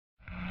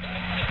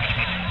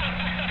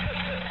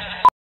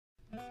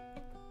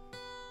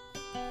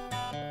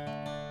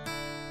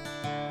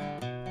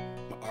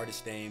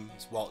artist name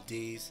is Walt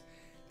DeeZ.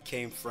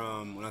 Came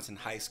from when I was in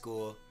high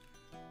school.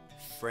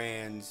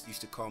 Friends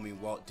used to call me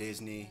Walt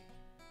Disney.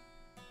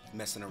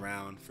 Messing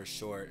around for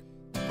short.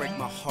 Break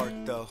my heart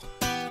though.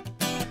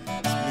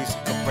 This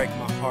music will break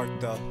my heart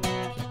though.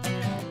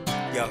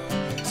 Yo,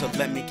 so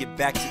let me get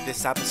back to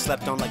this. I've been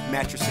slept on like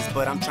mattresses,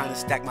 but I'm trying to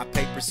stack my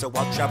papers, so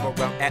I'll travel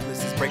around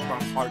atlases. Break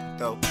my heart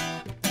though.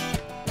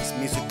 This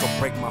music will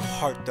break my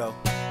heart though.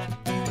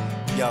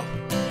 Yo,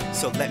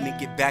 so let me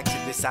get back to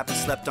this. I've been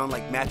slept on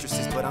like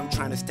mattresses, but I'm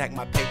trying to stack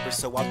my papers,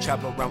 so I'll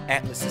travel around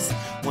atlases.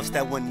 Once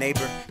that one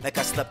neighbor, like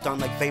I slept on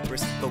like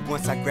vapors, but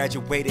once I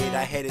graduated,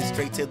 I headed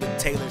straight to the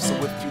tailor. So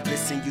if you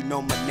listen, you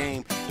know my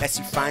name. That's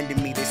you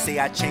finding me. They say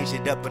I changed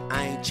it up, but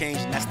I ain't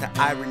changing. That's the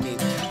irony.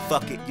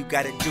 Fuck it, you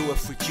gotta do it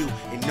for you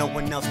and no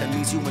one else. That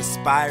means you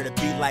inspire to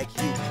be like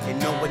you and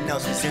no one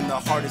else. Cause in the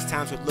hardest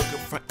times we're looking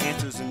for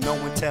answers and no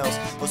one tells.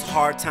 Those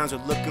hard times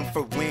we're looking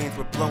for wins,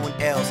 we're blowing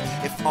L's.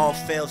 If all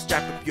fails,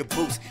 strap up your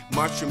boots,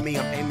 march for me.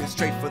 I'm aiming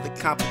straight for the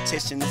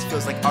competition. This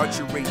feels like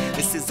archery.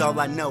 This is all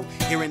I know.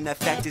 Hearing that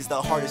fact is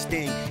the hardest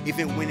thing.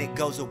 Even when it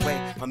goes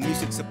away, my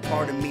music's a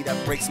part of me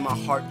that breaks my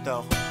heart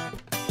though.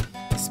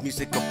 This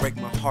music will break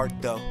my heart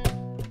though.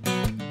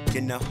 You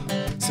know,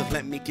 so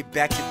let me get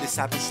back to this.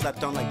 I've been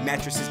slept on like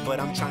mattresses, but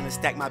I'm trying to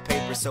stack my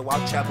papers, so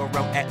I'll travel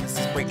around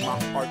atlases. Break my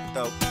heart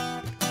though.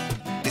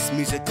 This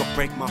music will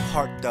break my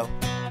heart though.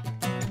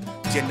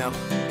 You know,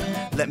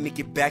 let me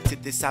get back to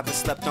this. I've been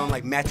slept on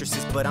like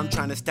mattresses, but I'm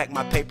trying to stack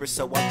my papers,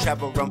 so I'll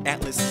travel around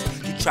atlases.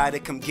 You try to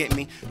come get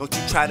me, don't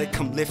you try to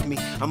come lift me.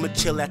 I'ma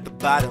chill at the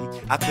bottom.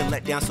 I've been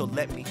let down, so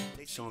let me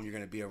show them you're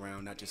gonna be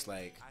around, not just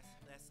like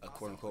a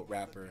quote-unquote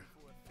rapper.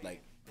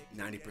 Like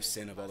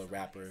 90% of all the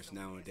rappers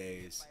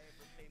nowadays,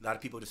 a lot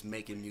of people just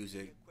making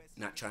music,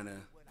 not trying to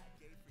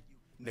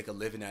make a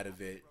living out of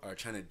it or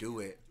trying to do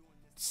it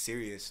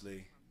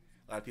seriously.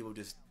 A lot of people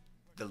just,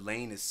 the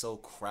lane is so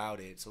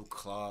crowded, so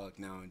clogged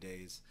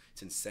nowadays.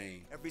 It's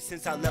insane. Ever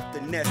since I left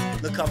the nest,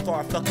 look how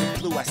far I fucking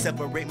flew. I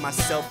separate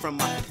myself from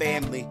my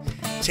family.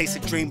 Chase a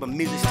dream, but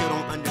music still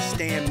don't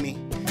understand me.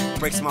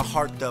 Breaks my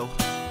heart though.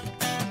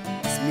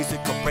 This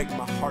music will break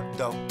my heart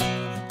though.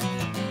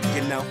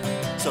 You know,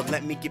 so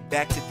let me get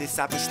back to this.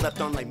 I've been slept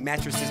on like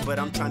mattresses, but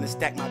I'm trying to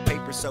stack my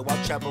papers, so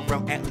I'll travel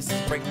around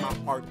atlases. Break my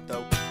heart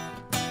though.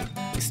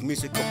 This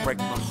music will break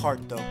my heart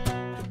though.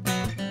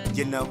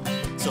 You know,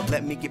 so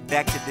let me get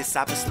back to this.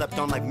 I've been slept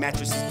on like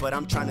mattresses, but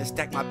I'm trying to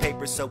stack my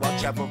papers, so I'll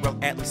travel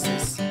around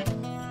atlases.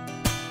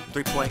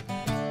 3-point.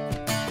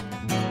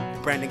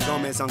 Brandon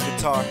Gomez on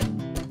guitar.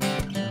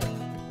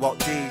 Walt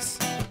DeeZ.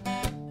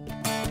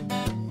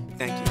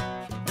 Thank you.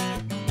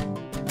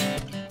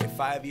 In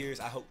 5 years,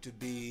 I hope to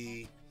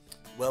be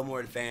well more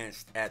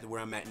advanced at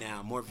where I'm at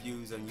now. More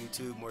views on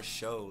YouTube, more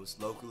shows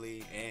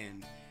locally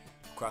and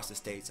across the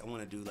states. I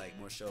want to do like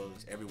more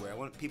shows everywhere. I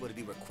want people to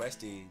be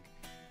requesting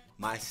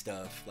my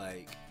stuff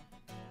like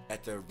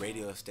at their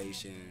radio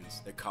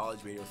stations, their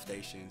college radio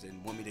stations,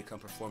 and want me to come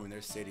perform in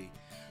their city.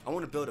 I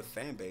want to build a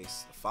fan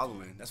base, a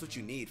following. That's what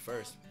you need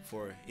first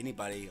for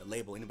anybody, a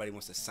label. Anybody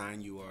wants to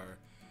sign you or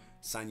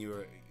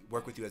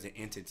work with you as an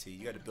entity.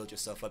 You got to build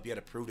yourself up. You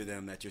got to prove to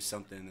them that you're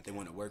something that they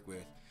want to work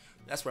with.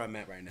 That's where I'm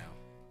at right now.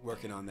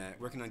 Working on that.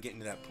 Working on getting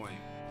to that point.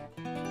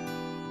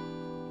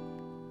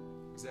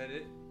 Is that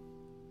it?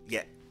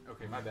 Yeah.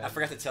 Okay, my bad. I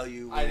forgot to tell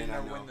you. I didn't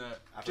know when the.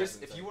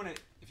 Just if you want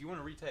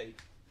to retake,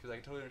 because I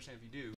can totally understand if you do.